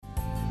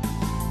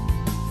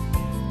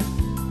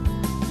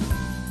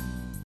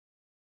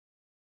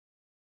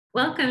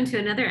Welcome to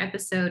another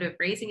episode of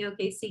Raising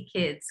OKC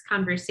Kids,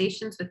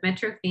 Conversations with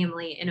Metro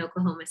Family in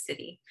Oklahoma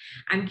City.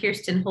 I'm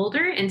Kirsten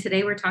Holder, and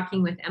today we're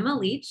talking with Emma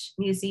Leach,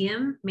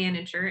 Museum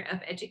Manager of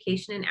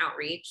Education and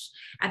Outreach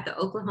at the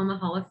Oklahoma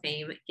Hall of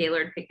Fame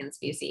Gaylord-Pickens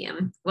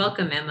Museum.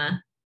 Welcome,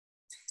 Emma.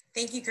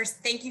 Thank you,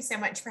 Kirsten. Thank you so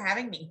much for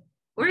having me.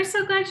 We're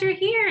so glad you're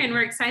here, and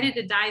we're excited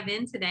to dive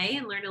in today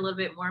and learn a little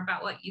bit more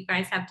about what you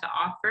guys have to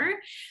offer.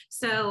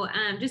 So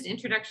just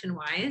introduction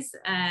wise,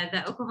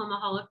 the Oklahoma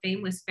Hall of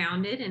Fame was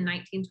founded in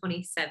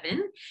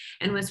 1927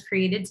 and was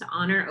created to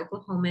honor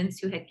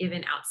Oklahomans who had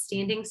given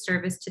outstanding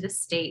service to the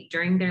state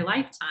during their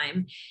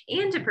lifetime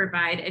and to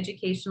provide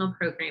educational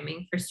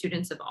programming for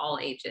students of all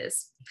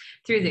ages.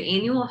 Through the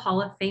annual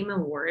Hall of Fame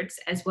awards,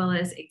 as well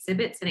as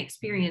exhibits and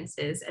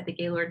experiences at the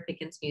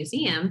Gaylord-Pickens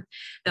Museum,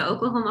 the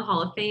Oklahoma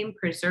Hall of Fame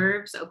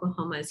preserves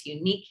Oklahoma's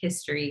unique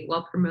history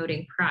while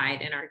promoting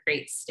pride in our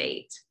great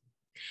state.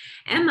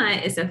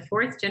 Emma is a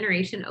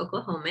fourth-generation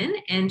Oklahoman,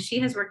 and she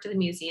has worked at the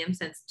museum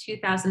since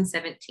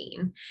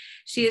 2017.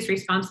 She is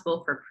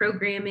responsible for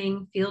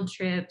programming, field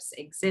trips,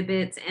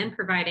 exhibits, and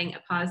providing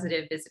a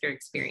positive visitor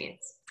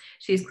experience.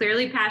 She's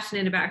clearly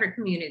passionate about her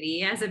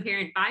community, as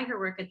apparent by her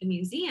work at the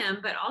museum,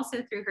 but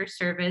also through her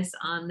service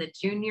on the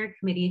Junior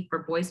Committee for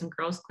Boys and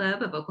Girls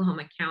Club of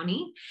Oklahoma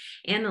County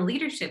and the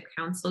Leadership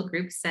Council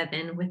Group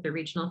 7 with the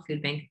Regional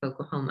Food Bank of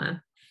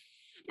Oklahoma.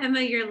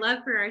 Emma, your love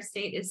for our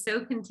state is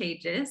so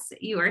contagious.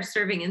 You are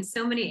serving in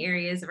so many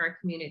areas of our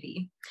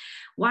community.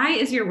 Why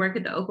is your work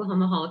at the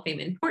Oklahoma Hall of Fame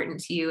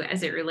important to you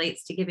as it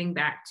relates to giving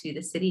back to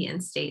the city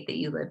and state that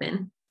you live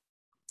in?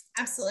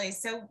 Absolutely.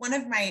 So one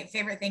of my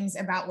favorite things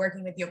about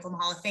working with the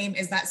Oklahoma Hall of Fame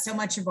is that so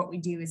much of what we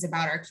do is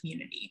about our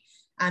community.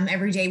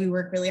 Every day we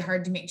work really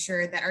hard to make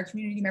sure that our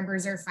community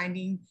members are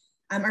finding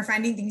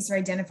things to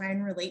identify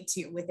and relate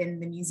to within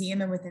the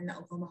museum and within the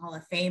Oklahoma Hall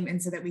of Fame,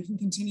 and so that we can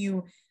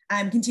continue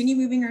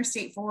moving our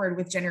state forward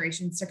with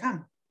generations to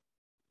come.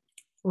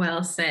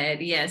 Well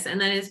said. Yes,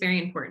 and that is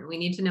very important. We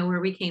need to know where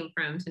we came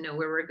from to know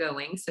where we're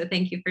going. So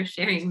thank you for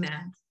sharing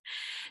that.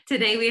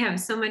 Today we have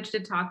so much to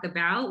talk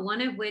about,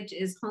 one of which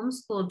is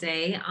Homeschool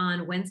Day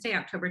on Wednesday,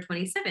 October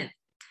 27th.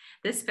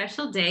 This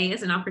special day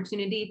is an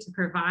opportunity to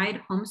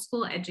provide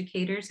homeschool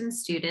educators and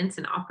students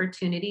an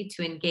opportunity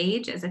to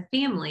engage as a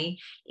family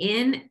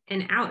in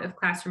and out of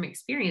classroom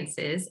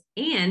experiences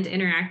and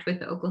interact with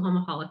the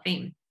Oklahoma Hall of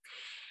Fame.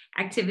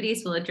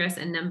 Activities will address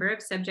a number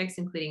of subjects,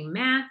 including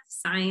math,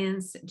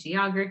 science,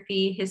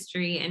 geography,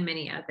 history, and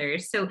many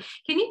others. So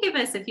can you give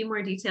us a few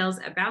more details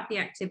about the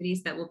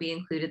activities that will be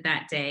included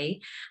that day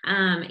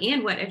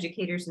and what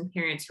educators and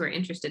parents who are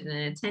interested in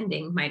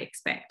attending might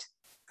expect?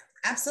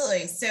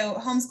 Absolutely. So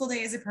Homeschool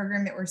Day is a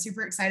program that we're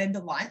super excited to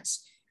launch.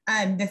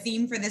 The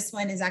theme for this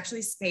one is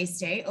actually Space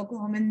Day.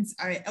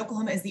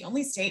 Oklahoma is the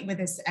only state with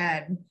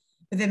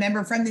a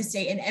member from the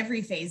state in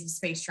every phase of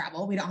space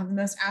travel. We don't have the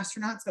most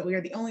astronauts, but we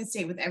are the only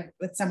state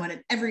with someone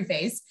in every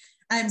phase.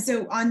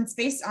 So on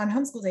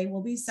Homeschool Day,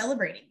 we'll be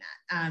celebrating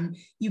that.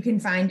 You can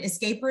find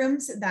escape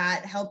rooms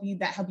that help you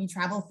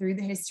travel through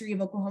the history of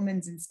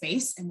Oklahomans in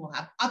space, and we'll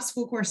have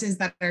obstacle courses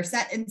that are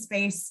set in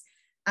space,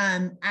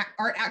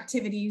 art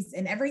activities,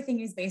 and everything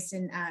is based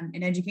in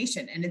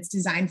education, and it's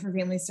designed for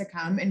families to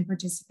come and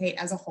participate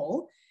as a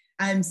whole.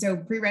 So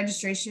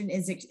pre-registration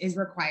is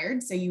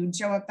required. So you would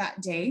show up that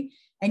day,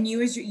 and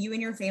you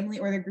and your family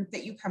or the group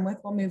that you come with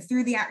will move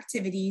through the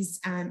activities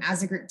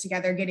as a group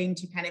together, getting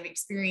to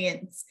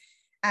experience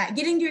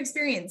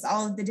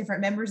all of the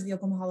different members of the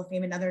Oklahoma Hall of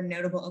Fame and other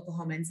notable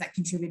Oklahomans that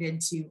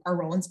contributed to our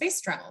role in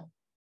space travel.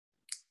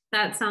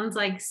 That sounds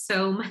like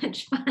so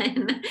much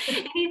fun.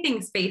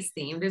 Anything space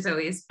themed is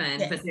always fun,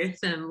 yes. But there's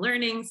some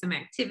learning, some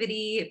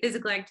activity,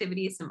 physical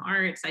activity, some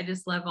arts. I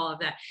just love all of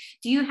that.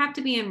 Do you have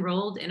to be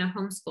enrolled in a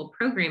homeschool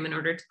program in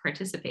order to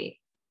participate?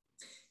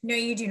 No,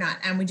 you do not.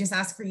 We just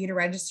ask for you to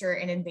register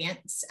in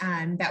advance.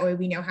 That way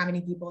we know how many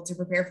people to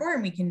prepare for,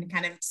 and we can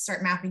kind of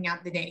start mapping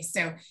out the day.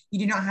 So you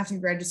do not have to be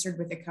registered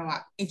with the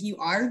co-op. If you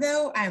are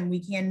though,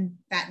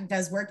 that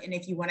does work. And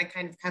if you want to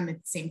kind of come at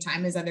the same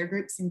time as other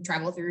groups and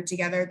travel through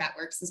together, that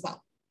works as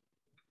well.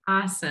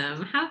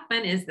 Awesome. How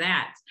fun is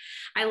that?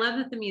 I love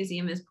that the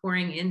museum is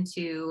pouring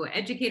into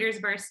educators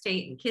of our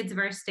state and kids of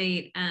our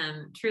state,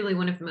 truly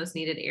one of the most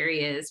needed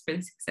areas for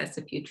the success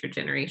of future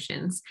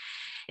generations.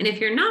 And if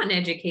you're not an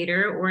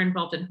educator or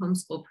involved in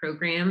homeschool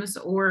programs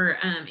or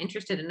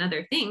interested in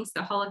other things,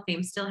 the Hall of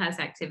Fame still has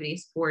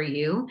activities for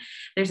you.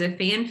 There's a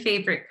fan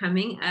favorite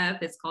coming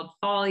up. It's called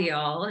Fall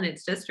Y'all, and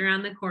it's just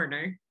around the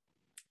corner.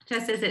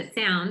 Just as it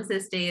sounds,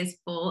 this day is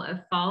full of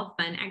fall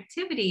fun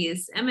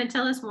activities. Emma,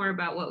 tell us more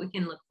about what we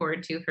can look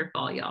forward to for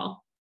Fall Y'all.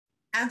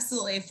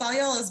 Absolutely. Fall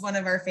Y'all is one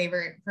of our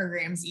favorite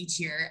programs each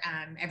year.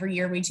 Every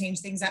year we change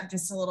things up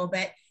just a little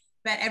bit.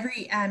 But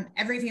every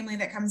family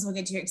that comes will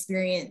get to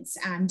experience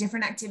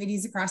different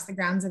activities across the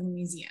grounds of the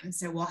museum.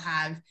 So we'll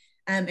have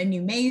a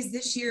new maze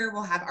this year.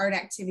 We'll have art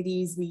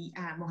activities.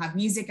 We'll have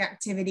music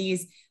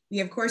activities.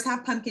 We, of course,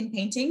 have pumpkin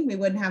painting. We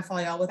wouldn't have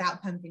Fall Y'all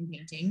without pumpkin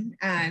painting.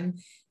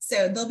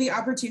 So there'll be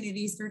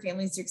opportunities for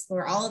families to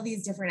explore all of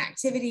these different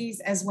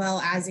activities, as well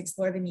as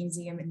explore the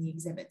museum and the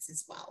exhibits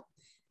as well.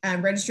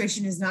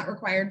 Registration is not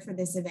required for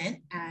this event.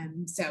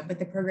 But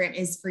the program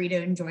is free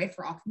to enjoy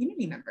for all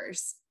community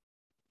members.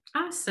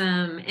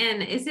 Awesome.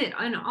 And is it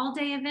an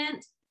all-day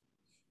event?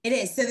 It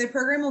is. So the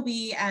program will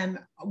be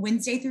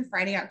Wednesday through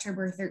Friday,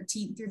 October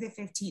 13th through the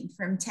 15th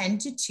from 10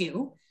 to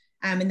 2.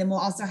 And then we'll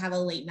also have a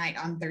late night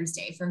on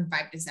Thursday from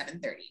 5 to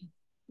 7:30.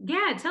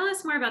 Yeah, tell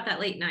us more about that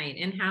late night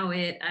and how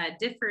it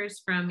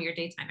differs from your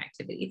daytime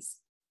activities.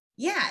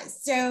 Yeah,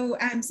 so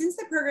since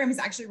the program is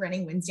actually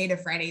running Wednesday to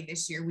Friday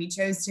this year, we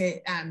chose to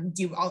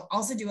do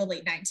a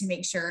late night to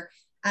make sure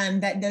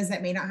that those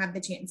that may not have the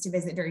chance to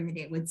visit during the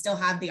day would still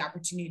have the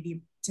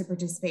opportunity to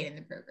participate in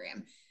the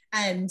program.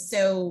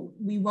 So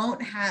we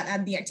won't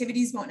have, the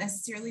activities won't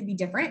necessarily be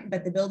different,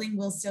 but the building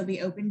will still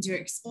be open to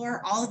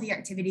explore. All of the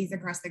activities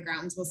across the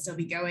grounds will still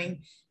be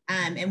going.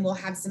 And we'll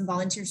have some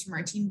volunteers from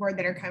our team board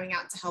that are coming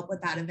out to help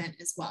with that event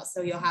as well.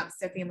 So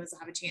families will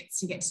have a chance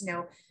to get to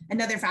know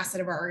another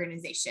facet of our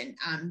organization.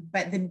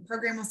 But the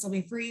program will still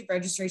be free.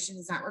 Registration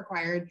is not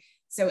required.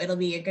 So it'll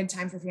be a good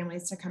time for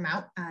families to come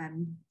out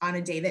on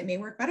a day that may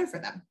work better for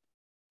them.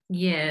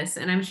 Yes,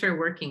 and I'm sure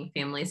working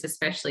families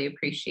especially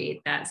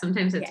appreciate that.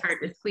 Sometimes it's hard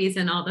to squeeze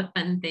in all the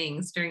fun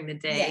things during the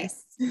day.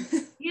 Yes.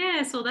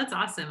 Yes, well, that's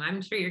awesome.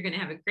 I'm sure you're going to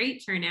have a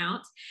great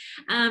turnout.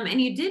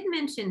 And you did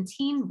mention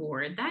Teen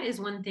Board. That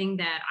is one thing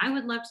that I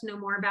would love to know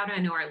more about. I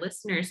know our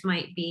listeners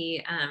might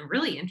be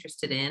really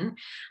interested in.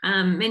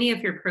 Many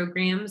of your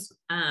programs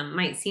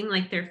might seem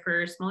like they're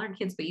for smaller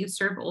kids, but you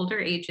serve older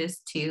ages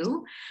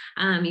too.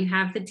 You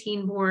have the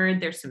Teen Board.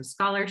 There's some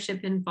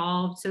scholarship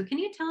involved. So can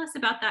you tell us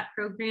about that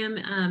program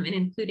and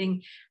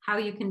including how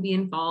you can be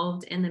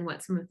involved and then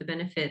what some of the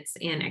benefits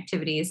and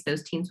activities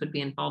those teens would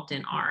be involved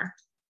in are?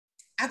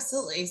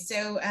 Absolutely.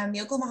 So the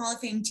Oklahoma Hall of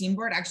Fame Teen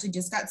Board actually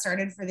just got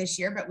started for this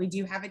year, but we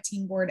do have a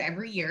Teen Board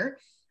every year.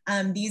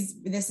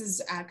 This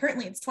is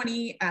currently it's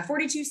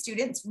 42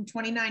 students from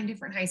 29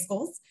 different high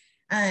schools.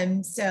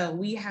 So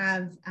we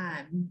have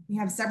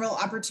several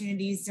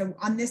opportunities. So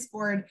on this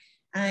board,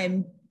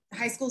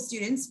 high school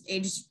students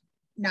aged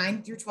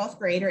 9th through 12th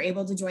grade are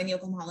able to join the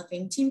Oklahoma Hall of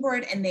Fame Teen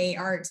Board, and they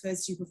are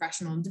exposed to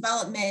professional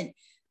development,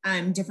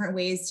 different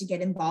ways to get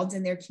involved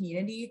in their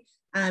community.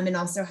 And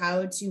also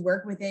how to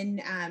work within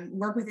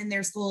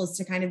their schools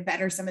to kind of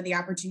better some of the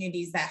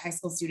opportunities that high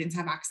school students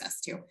have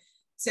access to.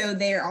 So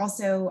they're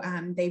also,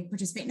 they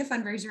participate in a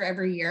fundraiser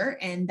every year,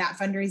 and that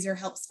fundraiser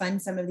helps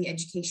fund some of the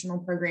educational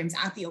programs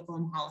at the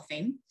Oklahoma Hall of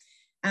Fame.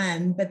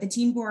 But the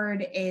Teen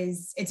Board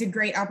it's a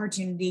great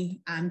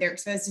opportunity. They're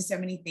exposed to so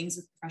many things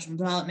with professional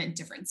development,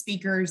 different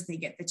speakers. They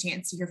get the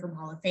chance to hear from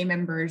Hall of Fame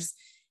members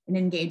and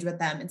engage with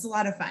them. It's a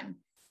lot of fun.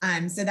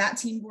 So that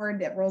Teen Board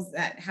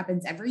that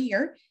happens every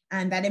year,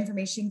 and that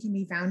information can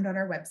be found on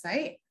our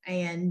website.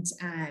 And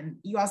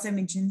you also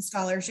mentioned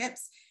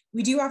scholarships.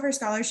 We do offer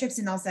scholarships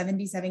in all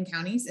 77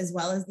 counties, as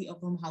well as the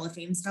Oklahoma Hall of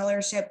Fame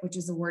Scholarship, which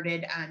is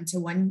awarded to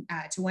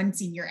one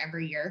senior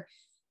every year.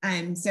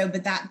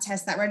 But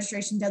that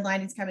registration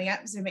deadline is coming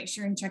up, so make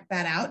sure and check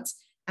that out.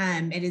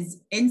 It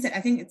is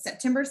I think it's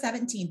September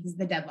 17th is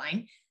the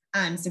deadline.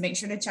 So make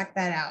sure to check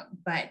that out.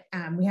 But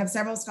we have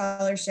several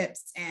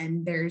scholarships,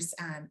 and there's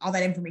all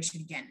that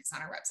information again is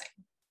on our website.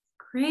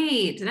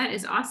 Great. That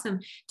is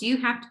awesome. Do you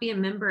have to be a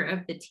member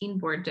of the Teen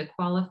Board to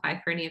qualify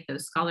for any of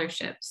those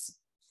scholarships?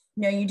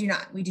 No, you do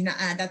not. We do not.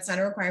 That's not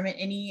a requirement.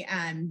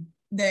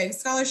 The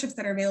scholarships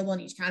that are available in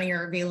each county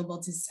are available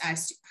to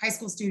high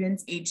school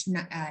students aged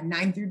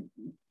 9th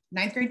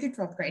grade through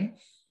 12th grade.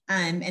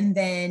 And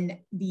then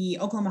the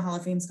Oklahoma Hall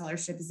of Fame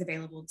Scholarship is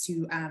available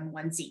to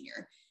one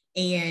senior.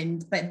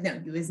 But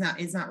no, it is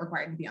not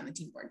required to be on the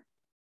Teen Board.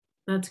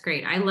 That's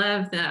great. I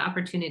love the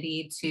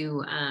opportunity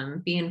to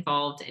be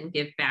involved and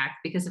give back,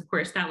 because of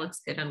course that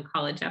looks good on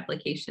college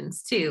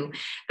applications too.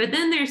 But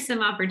then there's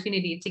some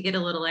opportunity to get a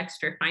little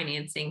extra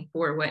financing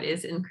for what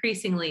is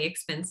increasingly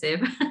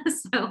expensive.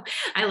 So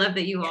I love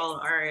that you all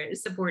are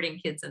supporting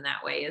kids in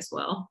that way as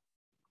well.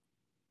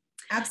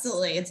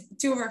 Absolutely. It's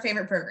two of our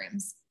favorite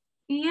programs.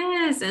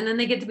 Yes, and then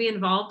they get to be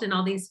involved in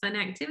all these fun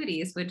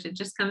activities, which it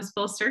just comes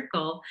full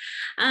circle.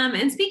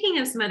 And speaking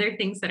of some other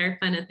things that are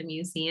fun at the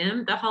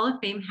museum, the Hall of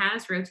Fame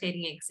has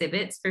rotating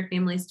exhibits for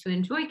families to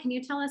enjoy. Can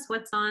you tell us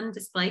what's on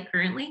display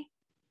currently?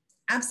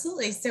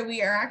 Absolutely. So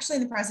we are actually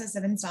in the process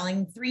of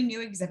installing 3 new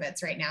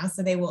exhibits right now.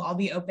 So they will all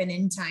be open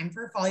in time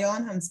for Fall Y'all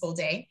on Homeschool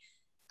Day.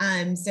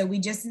 So we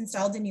just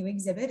installed a new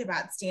exhibit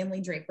about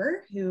Stanley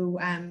Draper, who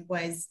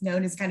was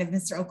known as kind of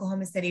Mr.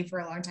 Oklahoma City for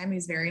a long time. He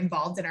was very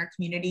involved in our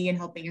community and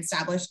helping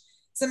establish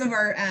some of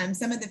our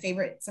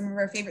favorite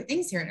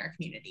things here in our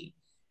community.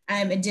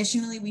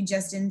 Additionally, we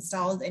just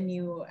installed a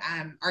new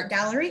art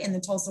gallery in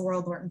the Tulsa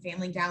World Thornton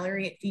Family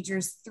Gallery. It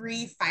features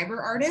 3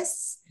 fiber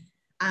artists.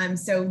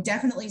 So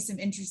definitely some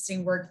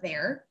interesting work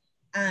there.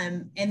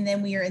 And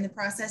then we are in the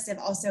process of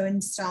also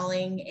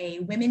installing a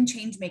Women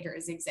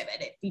Changemakers exhibit.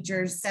 It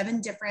features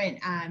 7 different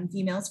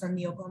females from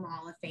the Oklahoma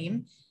Hall of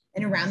Fame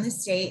and around the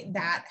state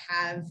that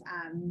have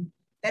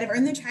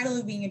earned the title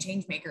of being a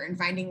change maker and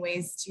finding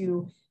ways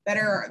to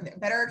better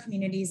our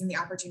communities and the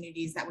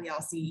opportunities that we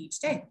all see each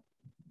day.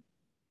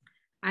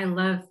 I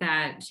love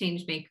that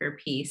change maker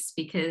piece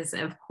because,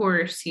 of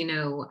course,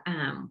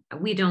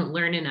 we don't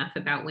learn enough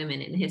about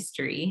women in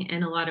history,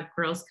 and a lot of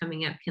girls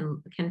coming up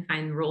can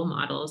find role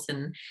models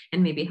and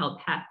maybe help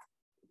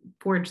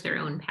forge their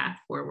own path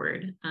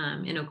forward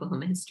in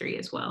Oklahoma history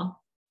as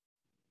well.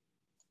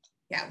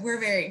 Yeah, we're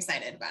very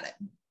excited about it.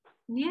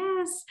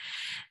 Yes.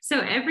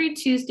 So every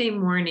Tuesday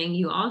morning,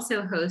 you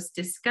also host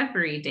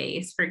Discovery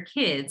Days for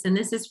kids, and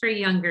this is for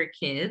younger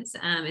kids.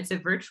 It's a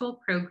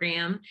virtual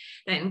program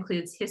that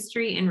includes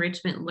history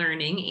enrichment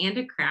learning and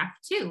a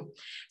craft too.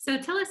 So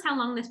tell us how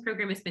long this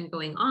program has been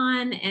going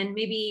on and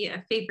maybe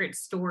a favorite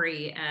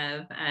story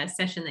of a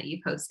session that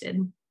you've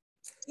hosted.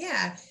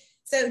 Yeah.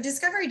 So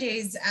Discovery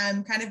Days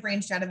kind of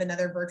branched out of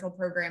another virtual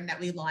program that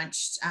we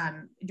launched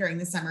during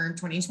the summer of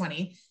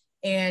 2020.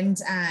 And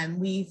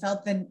we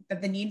felt that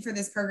the need for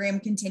this program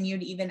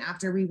continued even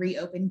after we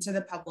reopened to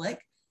the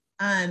public.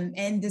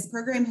 And this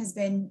program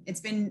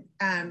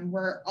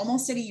we're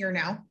almost at a year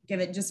now, give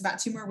it just about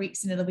 2 more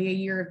weeks and it'll be a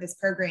year of this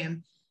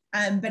program.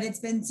 But it's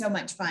been so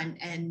much fun,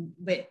 and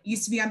it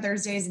used to be on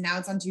Thursdays and now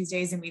it's on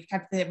Tuesdays, and we've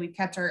kept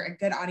a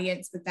good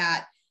audience with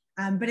that.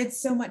 But it's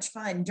so much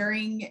fun.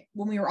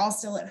 When we were all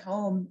still at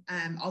home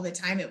all the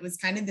time, it was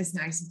kind of this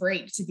nice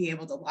break to be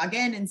able to log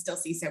in and still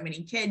see so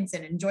many kids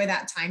and enjoy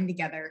that time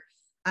together.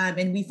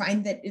 And we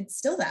find that it's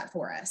still that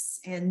for us.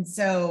 And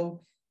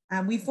so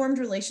we formed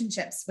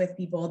relationships with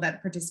people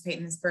that participate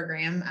in this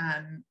program.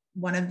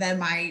 One of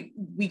them,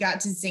 we got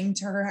to sing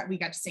to her. We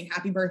got to sing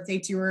happy birthday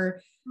to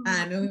her.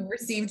 And we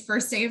received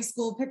first day of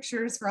school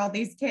pictures for all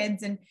these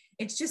kids. And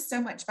it's just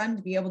so much fun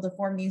to be able to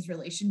form these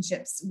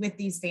relationships with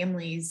these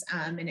families.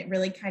 And it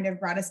really kind of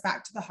brought us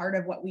back to the heart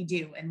of what we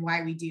do and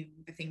why we do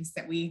the things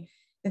that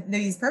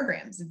these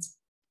programs. It's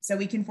so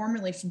we can form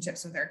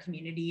relationships with our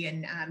community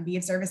and be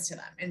of service to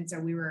them. And so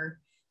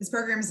this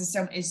program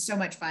is so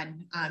much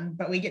fun,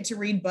 but we get to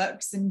read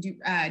books and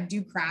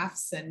do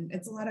crafts, and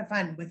it's a lot of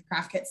fun with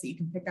craft kits that you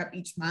can pick up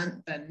each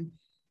month. And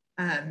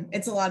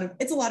it's a lot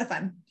of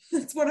fun.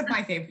 It's one of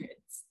my favorites.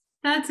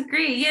 That's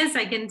great. Yes,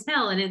 I can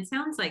tell. And it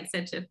sounds like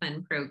such a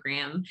fun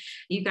program.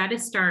 You got to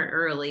start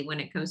early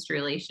when it comes to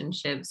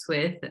relationships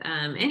with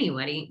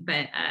anybody.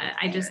 But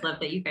I just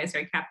love that you guys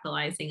are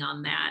capitalizing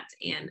on that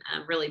and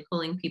really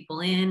pulling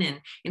people in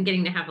and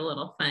getting to have a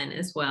little fun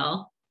as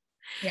well.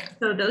 Yeah.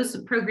 So those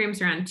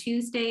programs are on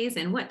Tuesdays.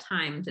 And what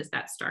time does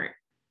that start?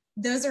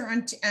 Those are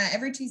on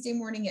every Tuesday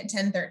morning at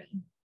 10:30.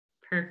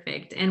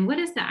 Perfect. And what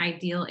is the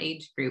ideal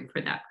age group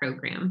for that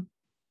program?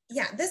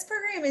 Yeah, this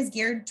program is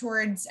geared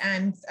towards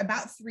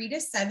about 3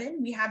 to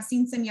 7. We have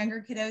seen some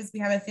younger kiddos.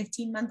 We have a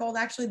 15-month-old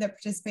actually that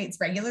participates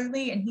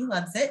regularly, and he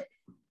loves it.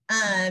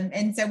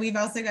 And so we've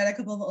also got a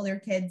couple of older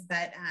kids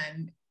that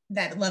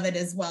love it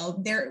as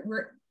well.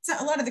 So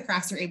a lot of the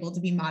crafts are able to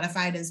be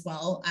modified as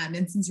well.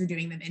 And since you're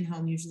doing them in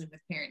home, usually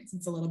with parents,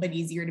 it's a little bit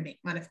easier to make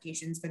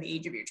modifications for the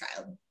age of your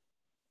child.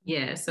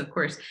 Yes, of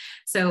course.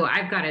 So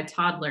I've got a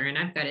toddler, and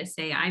I've got to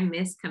say, I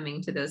miss coming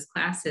to those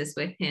classes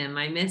with him.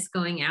 I miss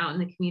going out in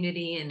the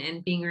community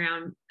and being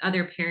around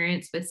other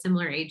parents with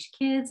similar age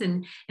kids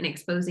and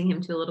exposing him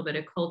to a little bit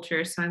of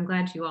culture. So I'm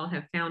glad you all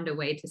have found a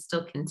way to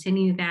still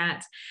continue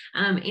that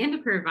and to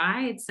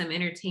provide some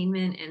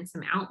entertainment and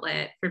some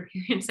outlet for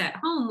parents at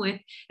home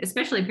with,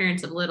 especially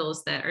parents of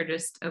littles that are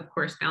just, of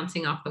course,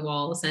 bouncing off the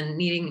walls and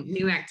needing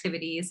new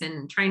activities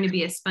and trying to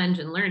be a sponge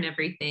and learn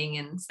everything.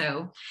 And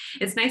so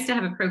it's nice to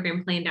have a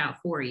program planned out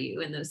for you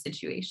in those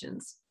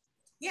situations.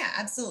 Yeah,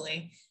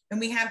 absolutely.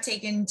 And we have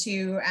taken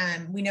to,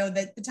 we know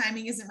that the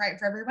timing isn't right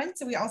for everyone.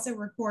 So we also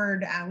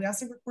record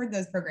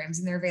those programs,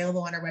 and they're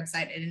available on our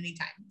website at any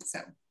time. So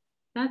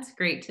that's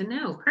great to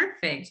know.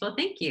 Perfect. Well,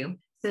 thank you.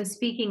 So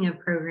speaking of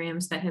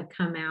programs that have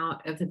come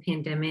out of the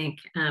pandemic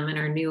and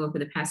are new over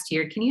the past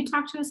year, can you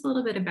talk to us a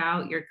little bit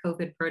about your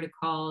COVID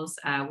protocols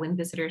when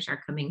visitors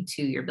are coming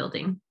to your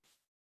building?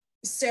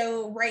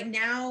 So right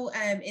now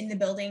in the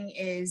building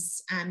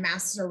is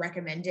masks are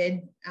recommended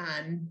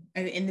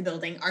in the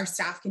building. Our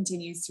staff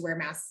continues to wear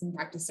masks and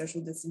practice social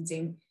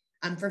distancing.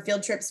 For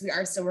field trips, we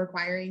are still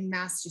requiring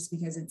masks just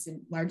because it's a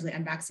largely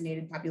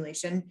unvaccinated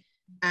population.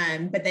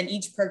 But then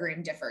each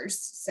program differs.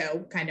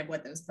 So kind of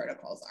what those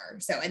protocols are.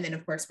 So, and then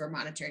of course, we're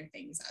monitoring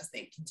things as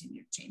they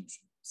continue to change.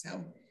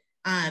 So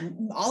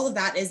all of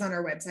that is on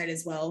our website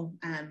as well.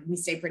 We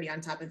stay pretty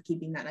on top of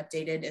keeping that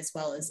updated as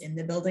well as in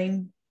the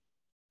building.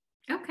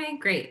 Okay,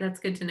 great. That's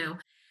good to know.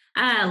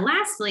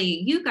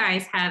 Lastly, you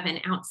guys have an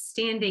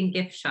outstanding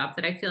gift shop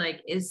that I feel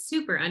like is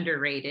super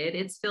underrated.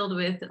 It's filled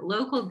with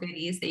local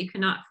goodies that you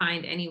cannot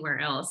find anywhere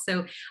else.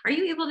 So are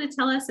you able to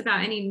tell us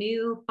about any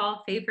new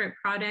fall favorite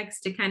products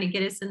to kind of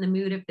get us in the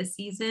mood of the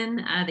season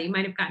that you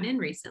might have gotten in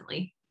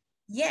recently?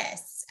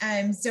 Yes.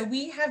 So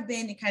we have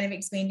been kind of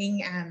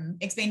expanding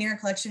our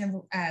collection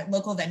of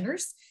local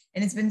vendors,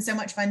 and it's been so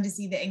much fun to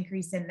see the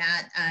increase in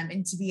that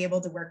and to be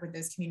able to work with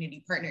those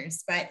community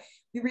partners. But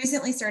we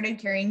recently started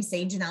carrying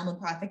Sage and Elm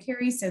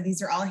Apothecary. So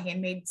these are all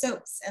handmade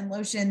soaps and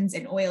lotions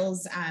and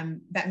oils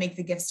that make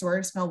the gift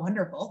store smell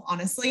wonderful,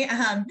 honestly.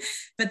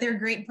 But they're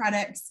great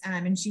products,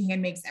 and she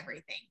hand makes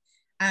everything.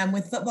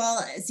 With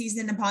football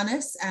season upon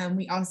us,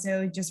 we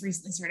also just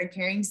recently started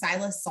carrying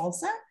Silas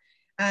Salsa.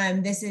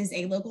 This is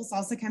a local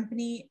salsa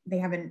company. They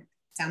have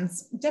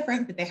sounds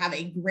different, but they have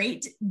a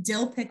great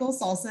dill pickle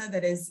salsa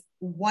that is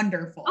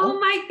wonderful. Oh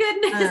my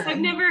goodness, I've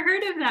never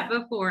heard of that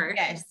before.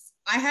 Yes,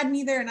 I hadn't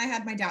either, and I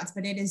had my doubts,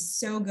 but it is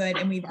so good.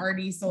 And we've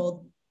already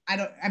sold,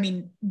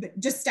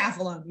 just staff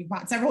alone, we've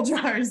bought several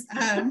jars.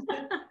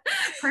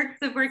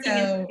 Perks of working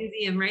in the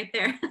museum right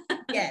there.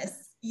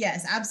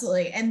 Yes,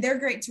 absolutely. And they're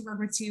great to work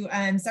with too.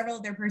 Several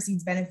of their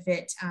proceeds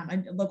benefit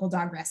a local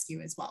dog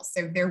rescue as well.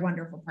 So they're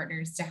wonderful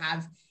partners to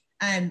have.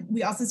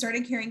 We also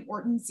started carrying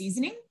Orton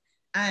seasoning.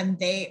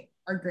 They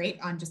are great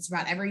on just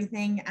about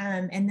everything.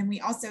 And then we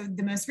also,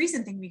 the most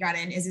recent thing we got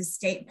in is a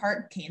state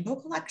park candle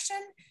collection.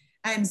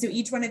 So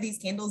each one of these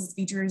candles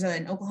features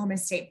an Oklahoma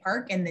State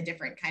Park and the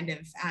different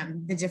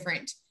the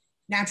different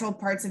natural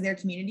parts of their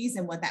communities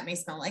and what that may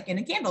smell like in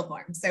a candle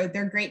form. So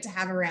they're great to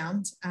have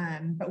around,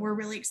 but we're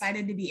really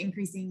excited to be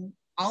increasing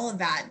all of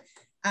that,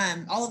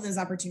 all of those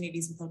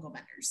opportunities with local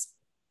vendors.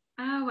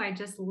 Oh, I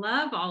just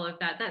love all of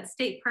that. That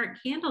state park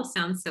candle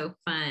sounds so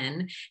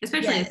fun,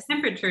 especially as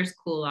temperatures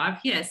cool off.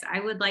 Yes, I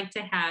would like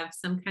to have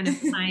some kind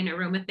of pine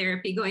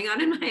aromatherapy going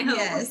on in my home.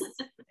 Yes,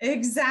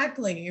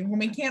 exactly. When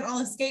we can't all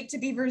escape to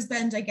Beaver's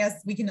Bend, I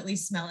guess we can at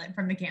least smell it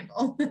from the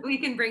candle. We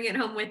can bring it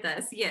home with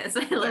us. Yes,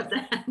 I love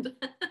that.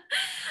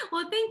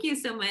 Well, thank you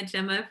so much,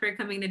 Emma, for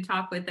coming to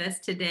talk with us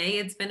today.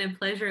 It's been a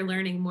pleasure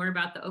learning more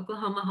about the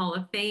Oklahoma Hall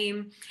of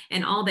Fame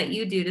and all that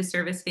you do to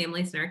service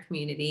families in our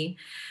community.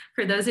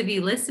 For those of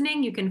you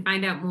listening, you can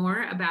find out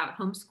more about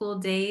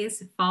Homeschool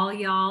Days, Fall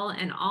Y'all,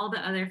 and all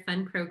the other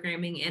fun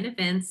programming and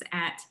events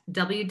at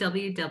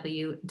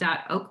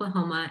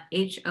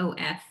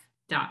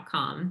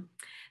www.oklahomahof.com.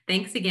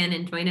 Thanks again,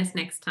 and join us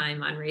next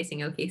time on Raising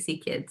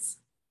OKC Kids.